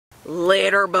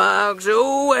Litter bugs.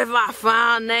 Ooh, if I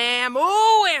find them.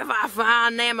 Ooh, if I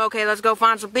find them. Okay, let's go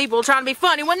find some people trying to be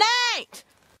funny when they ain't.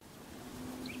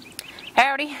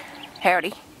 Howdy.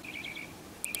 Howdy.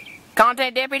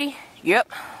 Content deputy?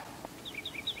 Yep.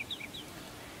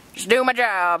 Just do my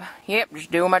job. Yep,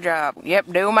 just do my job. Yep,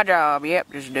 do my job.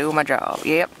 Yep, just do my job.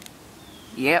 Yep.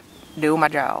 Yep, do my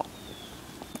job.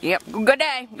 Yep, good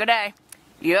day. Good day.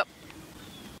 Yep.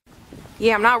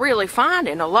 Yeah, I'm not really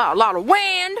finding a lot of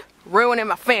wind ruining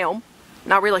my film.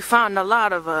 Not really finding a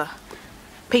lot of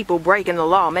people breaking the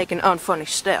law, making unfunny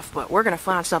stuff. But we're gonna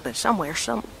find something somewhere.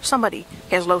 Somebody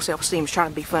has low self-esteem, is trying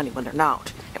to be funny when they're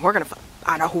not, and we're gonna find.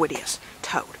 I know who it is.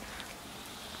 Toad.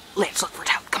 Let's look for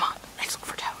Toad. Come on, let's look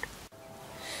for Toad.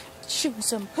 Shooting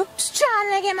some hoops,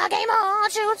 trying to get my game on.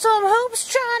 Shooting some hoops,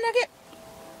 trying to get.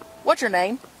 What's your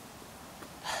name?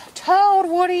 Toad,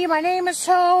 Woody. My name is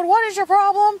Toad. What is your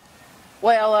problem?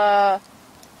 Well,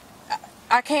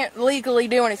 I can't legally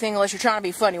do anything unless you're trying to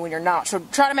be funny when you're not. So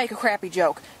try to make a crappy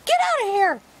joke. Get out of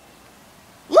here!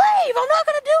 Leave! I'm not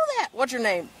gonna do that! What's your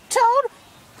name? Toad?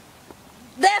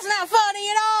 That's not funny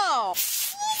at